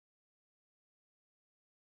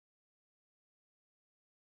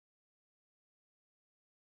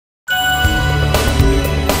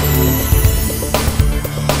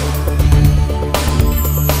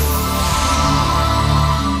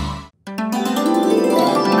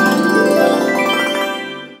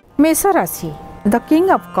मेष राशि the king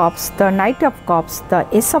of cups the night of cups the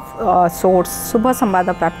S of sorts शुभ संवाद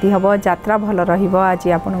प्राप्ति हम यात्रा भल रहिबो आज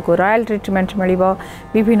आपन को रॉयल ट्रीटमेंट मिलिबो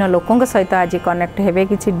विभिन्न लोकों सहित आज कनेक्ट हेबे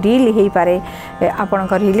किछि डील हेई पारे आपन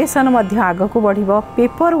को रिलेशन मध्य आग को बढ़िबो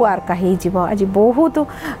पेपर वर्क हेई जिवो आज बहुत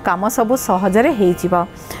काम सब सहजरे हेई जिवो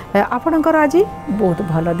आपन को आज बहुत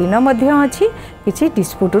भल दिन मध्य अछि किछि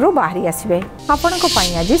डिस्प्यूट रो बाहरी आसीबे आपन को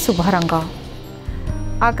पई आज शुभ रंग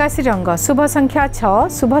आकाशी रंग शुभ संख्या 6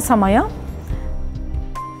 शुभ समय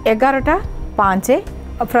 11:05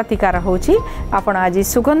 प्रतिकार होची आपण आज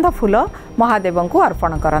सुगंध फूल महादेव को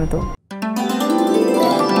अर्पण करंतु।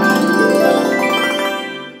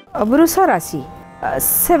 वृष राशि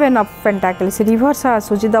 7 ऑफ पेंटाकल्स रिवर्स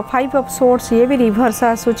आसुची द 5 ऑफ सोर्ड्स ये भी रिवर्स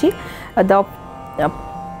आसुची the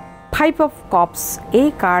 5 of cups A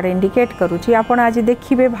card indicate करूची आपण आज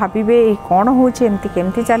देखिबे भाबिबे ए कोन होची एमती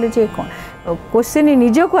केमती चलुची क्वेश्चन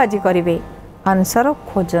निज को आज करिवे आंसर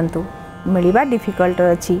खोजंतु मिलवा डिफिकल्ट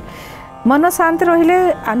अच्छी मन शांत रहिले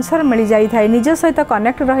आंसर मिल जाई थाए निज सहित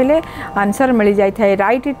कनेक्ट रहिले आंसर मिल जाई थाए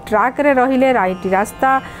राइट ट्रैक रे रहिले राइट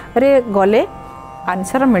रास्ता रे गले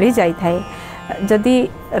आंसर मिल जाई थाए जदि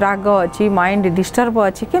राग अच्छी माइंड डिस्टर्ब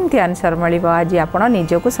अच्छी केमती आंसर मिल आज आपण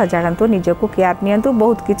निज को सजाड़ू निज को केयर नियंतु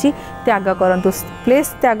बहुत किछि त्याग करंतु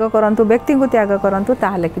प्लेस त्याग करंतु व्यक्ति को त्याग करंतु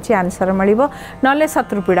ताहले किछि आंसर मिलिबो नले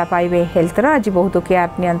शत्रु पीड़ा पाइबे हेल्थ रा आज बहुत केयर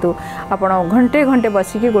नियंतु आपण घंटे घंटे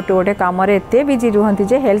बसिकी गोटे गोटे काम रे एते बिजी रुहंती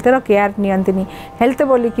जे हेल्थ रा केयर नियंतिनी हेल्थ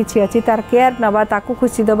बोली किछि अछि तार केयर नबा ताकू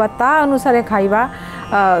खुशी दबा ता अनुसार खाइबा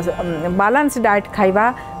बैलेंस डाइट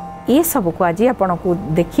खाइबा ये सब को आज आपन को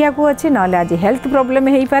देखिया को अच्छी ना आज हेल्थ प्रॉब्लम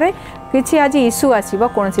हो पारे किसी आज इश्यू आसीबो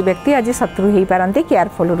कौन सी व्यक्ति आज शत्रु हो पारंती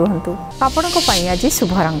केयरफुल रुहंतु आपन को पई आज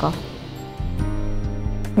शुभ रंग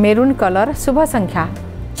मेरून कलर शुभ संख्या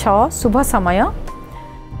 6 शुभ समय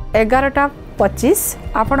 11:25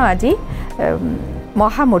 आपन आज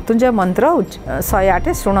महामृत्युंजय मंत्र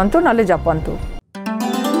 108 शुणंतु नले जपंतु।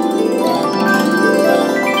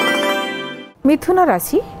 मिथुन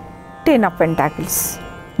राशि 10 of pentacles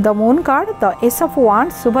the moon card the S of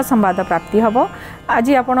wands शुभ संवाद प्राप्ति हम आज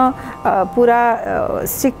आपण पूरा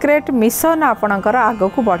सीक्रेट मिशन आपणकर आग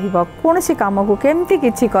को बढ़िबो कौन सी काम को केमती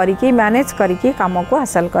किछि करिकी मैनेज करिकी काम को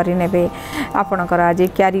हासिल करि नेबे आपणकर आज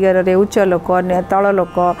कैरियर रे उच्च लोक तल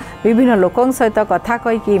लोक विभिन्न लोकों सहित कथा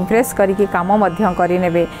कहिकी इम्प्रेस करिकी काम मध्य करि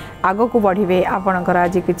नेबे आग को बढ़िबे आपणकर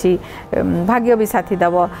आज किछि भाग्य भी साथी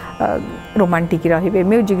दब रोमांटिक रहिबे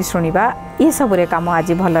म्यूजिक सुनिबा ये सब रे काम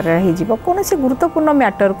आज भल रहि जिवो कौन सी गुरुत्वपूर्ण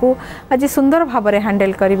मैटर को आज सुंदर भाव में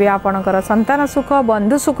हैंडल करिवे आपणकर संतान सुख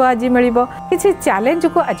बंधु सुख आज मिलिबो किछि चैलेंज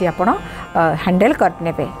को आज आपण हैंडल कर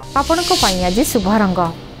नेबे आपण को पई आज शुभ रंग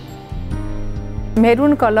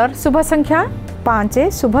मेरून कलर शुभ संख्या 5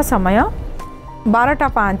 शुभ समय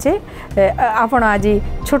 12:05 आपण आज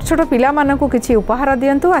छोट छोट पिला मानन को किछि उपहार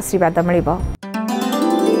दियंतु आशीर्वाद मिलिबो।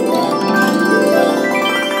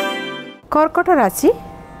 कर्कट राशि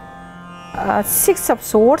 6 of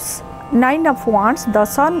swords 9 of wands the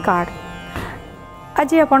sun card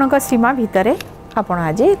आज आपण सीमा भितर आपण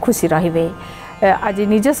आज खुशी रहिबे आज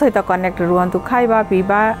निज सहित कनेक्ट रुहंतु खाइबा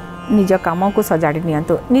पीबा निज काम को सजाड़ी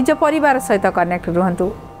नियंतु निज परिवार सहित कनेक्ट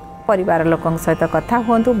रुहंतु परिवार लोकों सहित कथा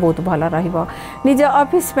हुंतु बहुत भल रहिबो निज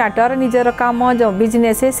ऑफिस मैटर निजर काम जो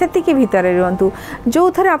बिजनेस सेतिकी भितर रुहंतु जो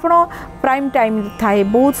थरे आपण प्राइम टाइम थाए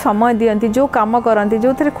बहुत समय दियंती जो काम करंती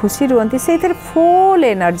जो थरे खुशी रुहंती से थरे full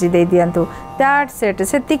energy they दियंतु that set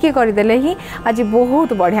सेतिकी करदेले ही आज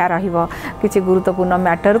बहुत बढ़िया रहिबो किछि गुरुत्वपूर्ण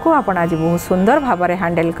मैटर को आपण आज बहुत सुंदर भाव में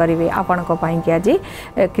हैंडल करिवे आपण को पई कि आज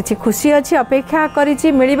किछि खुशी अछि अपेक्षा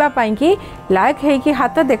करिछि मिलिबा पई कि लायक है कि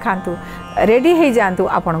हाथ देखांतु रेडी हो जातु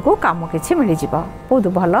आपण को काम किछि मिल जिवो बहुत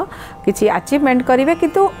भलो किछि अचीवमेंट करिवे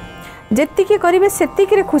किंतु जेतिकी करिवे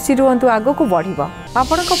सेतिकी रे खुशी रुहंतु आगो को बढ़िबो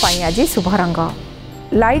आपण को पई आज शुभ रंग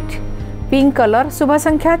लाइट पिंक कलर शुभ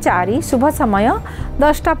संख्या 4 शुभ समय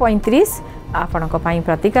 10:35 आपण को पई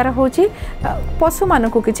प्रतिकार होची पशु मान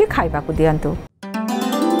को किछि खाइबा को दियंतु।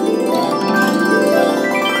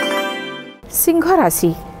 सिंह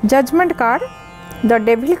राशि judgement card the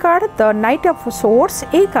devil card the night of swords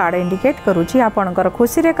A card indicate करूची आपणकर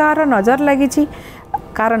खुशी रे कार नजर लागिची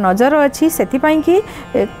कार नजर अच्छी सेति पई कि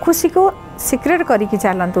खुशी को सीक्रेट करिकी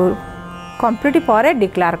चलंतु कंप्लीट पर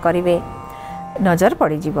डिक्लेयर करिवे नजर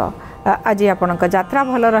पड़ी जिवो आज आपण यात्रा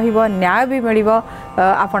भल रहिबो न्याय भी मिलिबो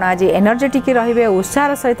आपण आज एनर्जेटिक रहिबे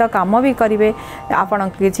उत्साह सहित काम भी करिवे आपण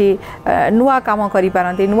किछि नुआ काम करि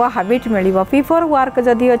पारंती नुआ हैबिट मिलिबो पेपर वर्क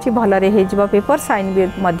जदी अछि भल रे हे जिवो पेपर साइन भी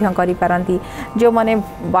मध्य करि पारंती जो माने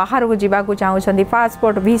बाहर को जीवा को चाहुछंती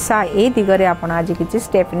पासपोर्ट वीसा ए दिगरे आपण आज किछि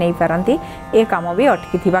स्टेप नै पारंती ए काम भी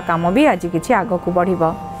अटकी थिबा काम भी आज किछि आगो को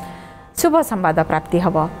बढ़िबो शुभ संवाद प्राप्ति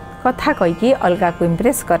हबो कथा कहीकि अलग को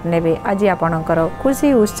इम्प्रेस करने आज आपणकर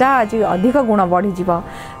खुशी उत्साह आज अधिक गुण बढ़ी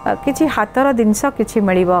कि हाथर जिनस कि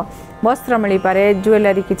मिल वस्त्र मिल पारे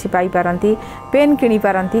ज्वेलरी किसी पारती पेन किणी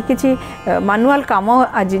पारती कि मानुआल काम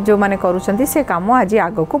आज जो मैंने करुँच से कम आज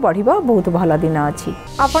आग को बढ़ बहुत भल दिन अच्छी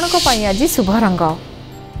आपण आज शुभ रंग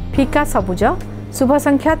फिका सबुज शुभ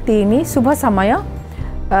संख्या 3 शुभ समय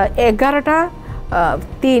 11टा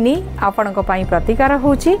 3 आपण प्रतिकार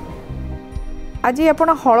होची आज आप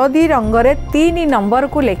हलदी रंगरे 3 नंबर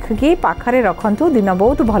को लेखिकी पाखरे रखंतु दिन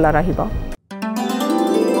बहुत भल रहिबो।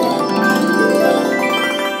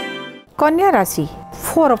 कन्या राशि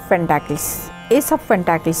 4 of pentacles S of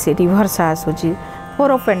pentacles reverse आसुची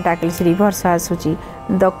 4 ऑफ पेंटाकल्स रिवर्स आसुची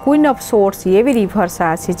द क्वीन ऑफ सोर्ट्स ये भी रिवर्स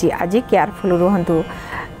आसी आज केयरफुल रुहंतु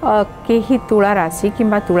कहीं तुला राशि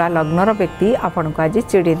किंबा तुला लग्नर व्यक्ति आपण को आज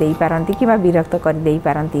चिड़ी दे पारती कि विरक्त कर दे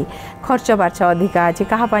पारती खर्च बार्च अधिका अच्छे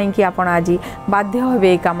कहाँपाई कि आपण आज बाध्य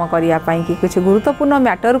हे कम करने कि कुछ गुरुत्वपूर्ण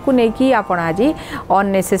मैटर को लेकिन आपण आज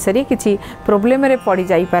अननेसेसरी किसी प्रोब्लेम रे पड़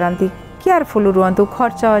जाई पारती केयरफुल रुहतु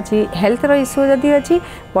खर्च अच्छी हेल्थर इश्यू जदि अच्छी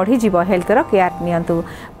बढ़ी हेल्थर केयर नियंतु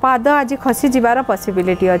पाद आज खसी जीवार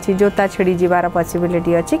पॉसिबिलिटी अच्छी जोता छिड़ी जीवार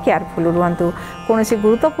पॉसिबिलिटी अच्छी केयरफुल रुहतु कौन सी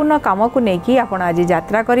गुरुत्वपूर्ण काम को लेकिन आपण आज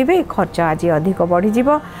यात्रा करेंगे खर्च आज अधिक बढ़ी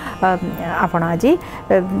आपण आज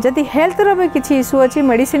जदि हेल्थर भी किसी इश्यू अच्छी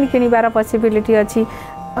मेडिसिन किणवार पॉसिबिलिटी अच्छी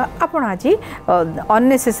आपण आज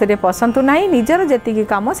अननेसेसरी पसंद ना निजर जी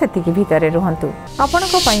कम से भितर रुहतु आपण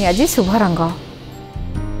आज शुभ रंग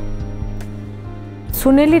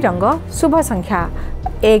सुनेली रंग शुभ संख्या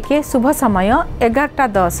 1 शुभ समय 11टा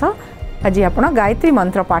 10 आज आपण गायत्री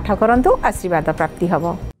मंत्र पाठ करंतु आशीर्वाद प्राप्ति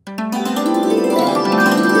हबो।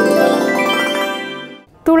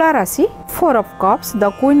 तुला राशि 4 of cups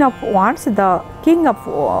the queen of wands the king of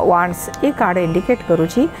wands ये कार्ड इंडिकेट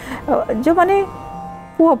करूची जो माने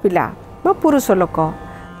पुओ पिला बा पुरुष लोक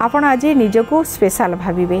आपण आज निजको स्पेशल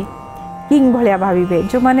भाविबे किंग भलिया भाविबे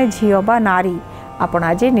जो माने झियो बा नारी आपण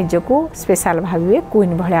आज निजको स्पेशल भाविबे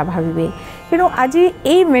क्वीन भलिया भाविबे तेणु आज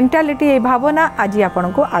ये मेंटालिटी ये भावना आज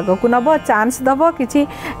आपण को आग को नब चांस दब किसी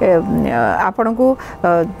आपण को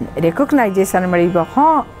रिकग्नाइजेशन मिल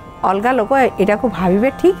हाँ अलग लोक यहाँ को भाविबे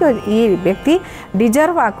ठीक ये व्यक्ति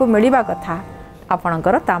डिजर्व आपको मिलवा कथा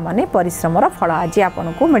आपणकर तामाने परिश्रमर फल आज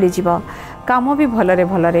आपण को मिल काम भी भलरे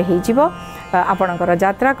भलरे हो आपणकर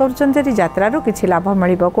यात्रा करुँच यात्रारू किसी लाभ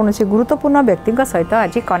मिल कौन गुरुत्वपूर्ण व्यक्ति सहित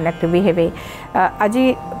आज कनेक्ट भी हेबे आज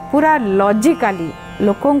पूरा लॉजिकली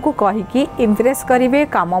लोकों को कहीकि इम्प्रेस करेंगे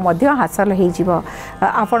काम हासिल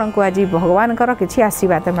होपण को आज भगवान किसी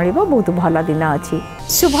आशीर्वाद मिल बहुत भल दिन अच्छी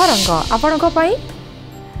शुभ रंग आपण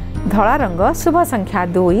धला रंग शुभ संख्या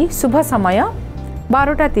 2 शुभ समय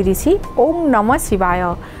 12टा 30 ओम नमः शिवाय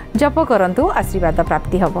जप करंतु आशीर्वाद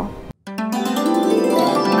प्राप्ति हब।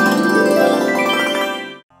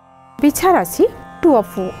 बिछा राशि 2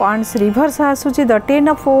 of wands reverse आसूची the 10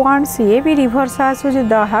 of wands ये भी रिवर्स आसूची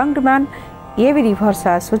द हैंग्ड मैन ये भी रिवर्स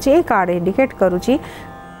आसूची ए कार्ड इंडिकेट करूची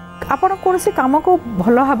आपण कौन से काम को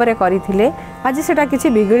भल भाव में करथिले आज सेटा किछि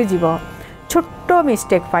बिगड़ी जीवो छोट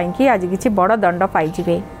मिस्टेक पाई कि आज किसी बड़ दंड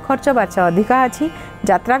पाइबे खर्च बार्च अधिका अच्छी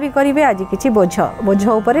यात्रा भी करेंगे आज किसी बोझ बोझ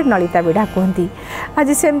उपर नलिता बिढ़ा कहती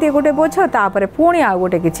आज सेमती गोटे बोझ तापर पुणी आउ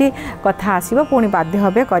गोटे किसी कथा आसो पुणी बाध्य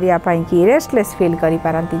हे करने कि रेस्टलेस फिल करी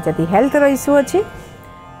जदि हेल्थर इश्यू अच्छी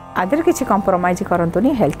आदर किसी कंप्रोमाइज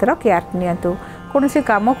करतुनि हेल्थर केयर नियंतु कौन से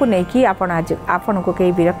काम को लेकिन आपण को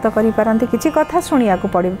कई विरक्त करी किसी कथा शुणा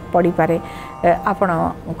पड़ी पारे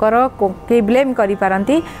आपणकर कई ब्लेम करी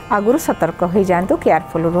पारंती आगुरु सतर्क हो जातु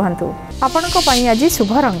केयरफुल रुहतु आपण आज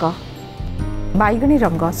शुभ रंग बैगनी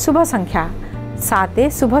रंग शुभ संख्या 7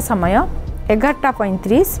 शुभ समय 11टा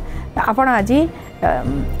 35 आपण आज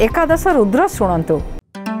एकादश रुद्र शुणु।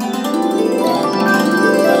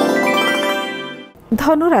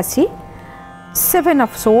 धनु राशि 7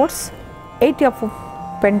 of sorts 8 of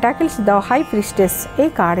pentacles the high priestess A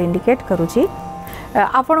card indicate करुची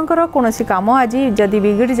आपणकर कौन काम आज जदि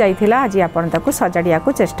बिगड़ी जाइथिला आज आपण ताकू सजाड़िया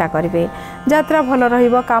को चेष्टा करेंगे यात्रा भल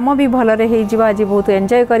रहिबो काम भी भलरे हो आज बहुत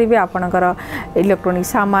एंजॉय करेंगे आपणकर इलेक्ट्रोनिक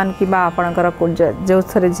सामान कि आपणकर जो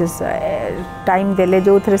थे टाइम देले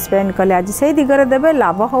जो थे स्पेंड कले आज से दिगरे देबे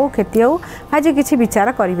लाभ हो क्षति हो आज किसी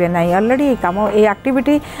विचार करेंगे ना ऑलरेडी काम ये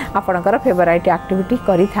एक्टिविटी आपणकर फेवराइट एक्टिविटी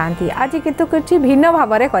करी थांती आज किंतु किसी भिन्न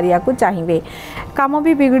भाव में करिया को चाहिए काम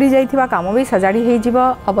भी बिगड़ी जाइथिबा काम भी सजाड़ी हो जिवो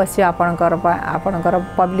अवश्य आपणकर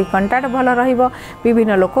पब्लिक कंटाक्ट भल रहिबो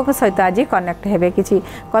विभिन्न लोक सहित आज कनेक्ट हेबे किसी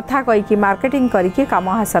कथा कहीकि मार्केटिंग करिकि काम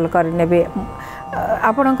हासिल करनेबे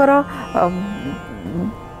आपणकर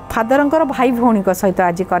फादरंकर भाई भौणी सहित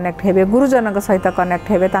आज कनेक्ट हेबे गुरुजन सहित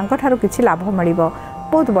कनेक्ट हेबे तांको ठारू किछि लाभ मिलिबो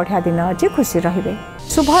बहुत बढ़िया दिन अच्छी खुशी रहिबे।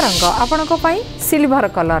 शुभ रंग आपणक पई सिल्वर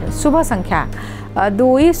कलर, शुभ संख्या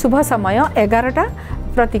 2, शुभ समय 11टा,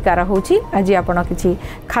 प्रतिकार होची आज आपण किछि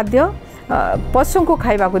खाद्य पशु को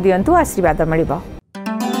खाइबा को दियंतु, आशीर्वाद मिलिबो।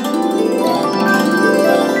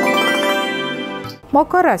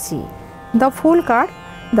 मकर राशि the full card,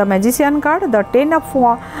 the magician card, the 10 of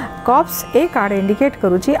cups A card indicate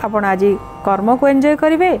करूची आपण आज कर्म को एंजॉय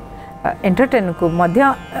करिवे, एंटरटेन को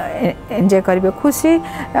मध्य एंजॉय करिवे। खुशी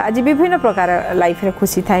आज विभिन्न प्रकार लाइफ रे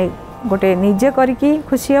खुशी थाए, गोटे निजे करके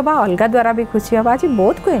खुशी हवा, अलगा द्वारा भी खुशी हवा, आज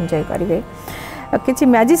बहुत को एंजॉय करिवे। किछि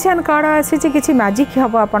मैजिशियन कार्ड आसी किछि मैजिक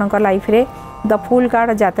हबो आपनका लाइफ रे। द फुल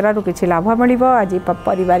कार्ड यात्रा रू किछि लाभ मिलिबो, आज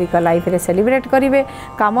पारिवारिक लाइफ रे सेलिब्रेट करिवे,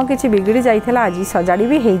 काम किछि बिगड़ी जाइथिला आज सजाड़ी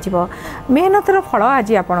भी हेइ जिवो, मेहनतर फल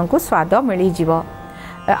आज आपनकु स्वाद मिलि जिवो।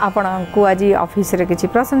 आपनकु आज ऑफिस रे किछि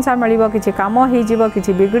प्रशंसा मिलिबो, किछि काम हेइ जिवो,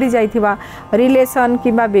 किछि बिगड़ी जाइथिबा रिलेशन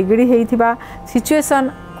किबा बिगड़ी हेइथिबा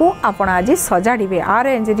सिचुएशन को आपण आज सजाड़े,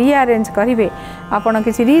 आरेंज रिअरेंज करेंगे, आपड़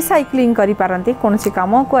किसी रिसाइक्लिंग करि पारंती, कोनसी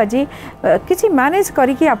काम को आज किसी मैनेज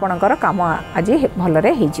करके आपणकर काम आज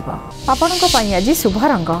भलरे हो जिवो। आपणक पई आज शुभ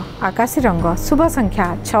रंग आकाशी रंग, शुभ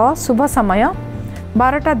संख्या 6, शुभ समय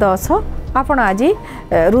 12टा 10, आपण आज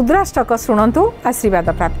रुद्राष्टक शुणंतु, आशीर्वाद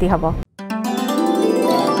प्राप्ति हबो।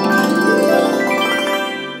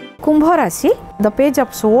 कुंभ राशि the page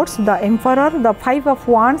of swords, the emperor, the 5 of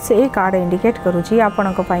wands A card indicate करूची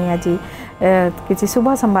आपणक पई आज किसी शुभ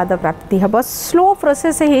संवाद प्राप्ति हबो। स्लो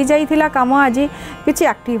प्रोसेस हो जाइथिला काम आज किसी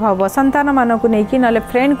एक्टिव हबो, संतान मान को नेकी नले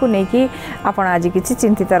फ्रेंड को नेकी आपण आज किसी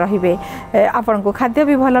चिंतित रहिबे, आपण को खाद्य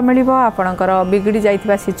भी भल मिलिबो, आपणकर बिगड़ी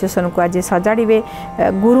जाइथिबा सिचुएशन को आज सजाड़िबे,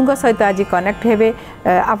 गुरुଙ୍କ सहित आज कनेक्ट हेबे,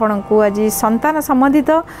 आपण को आज संतान संबंधित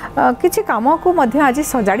किसी काम को मध्य आज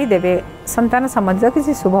सजाड़ी देबे, संतान संबंधित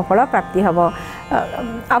किसी शुभ फल प्राप्ति हबो।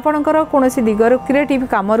 आपणकर कोनोसी दिगरु क्रिएटिव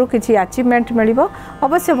कामरु किसी अचीवमेंट मिलिबो,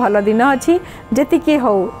 अवश्य भल दिन अछि, जेतिके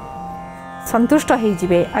हो संतुष्ट हो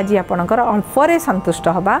जिवे। आज आपणकर अल्परे संतुष्ट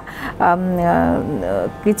हबा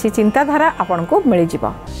किसी चिंताधारा आपन को मिल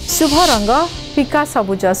जिवो। शुभ रंग फिका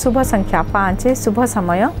सबुज, शुभ संख्या 5, शुभ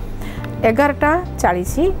समय 11टा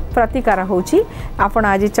 40, प्रतिकार होची आपण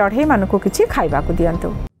आज चढ़ई मान को किसी खाइबा को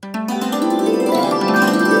दियंतु।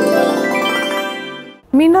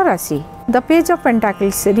 मीन राशि the page of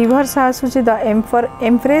pentacles reverse आसूची, the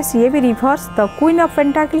empress ये भी reverse, the queen of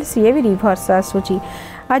pentacles ये भी रिवर्स आसूची।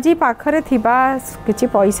 आज पाखरे थिबा किछि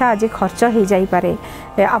पैसा आज खर्च हो जाई पारे,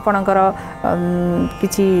 आपणकर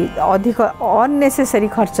किछि अधिक अननेसेसरी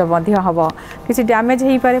खर्च मध्य हबो, किछि डैमेज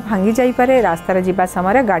हो पारे, भांगी जाई पारे, रास्ता रे जीवा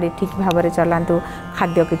समय गाड़ी ठीक भाव में चलांतु,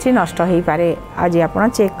 खाद्य किछि नष्ट हो पारे, आज आपण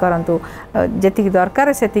चेक करंतु, जेतिक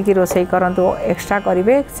दरकार सेतिक रोसई करंतु, एक्स्ट्रा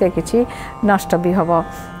करिवे से किछि नष्ट भी हबो।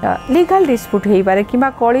 लीगल डिस्प्यूट हो पारे किबा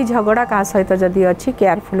कली झगड़ा का सहित जदि अछि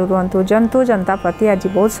केयरफुल रुहंतु, जंतु जनता प्रति आज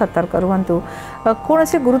बहुत सतर्क रुहंतु, कौन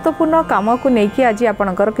से गुरुत्वपूर्ण काम को लेकिन आज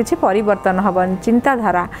आपणकर किसी परिवर्तन हम,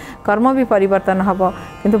 चिंताधारा कर्म भी परिवर्तन हम,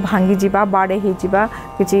 किंतु भांगी जीवा बाड़े हो जावा,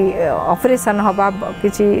 किसी ऑपरेशन हवा,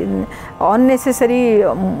 किसी अननेसेसरी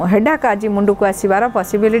हेडाक आज मुंड को आसबार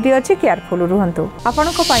पॉसिबिलिटी अच्छी, केयरफुल रुहंतु।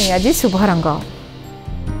 आपणक पई आज शुभ रंग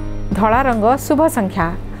धला रंग, शुभ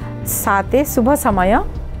संख्या 7, शुभ समय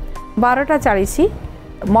 12टा 40,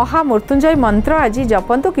 महामृत्युंजय मंत्र आज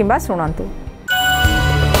जपंतु किंबा शुणंतु।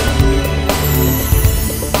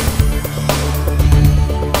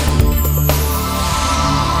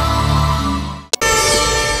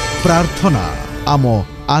 प्रार्थना आम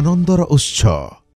आनंदर उत्सव।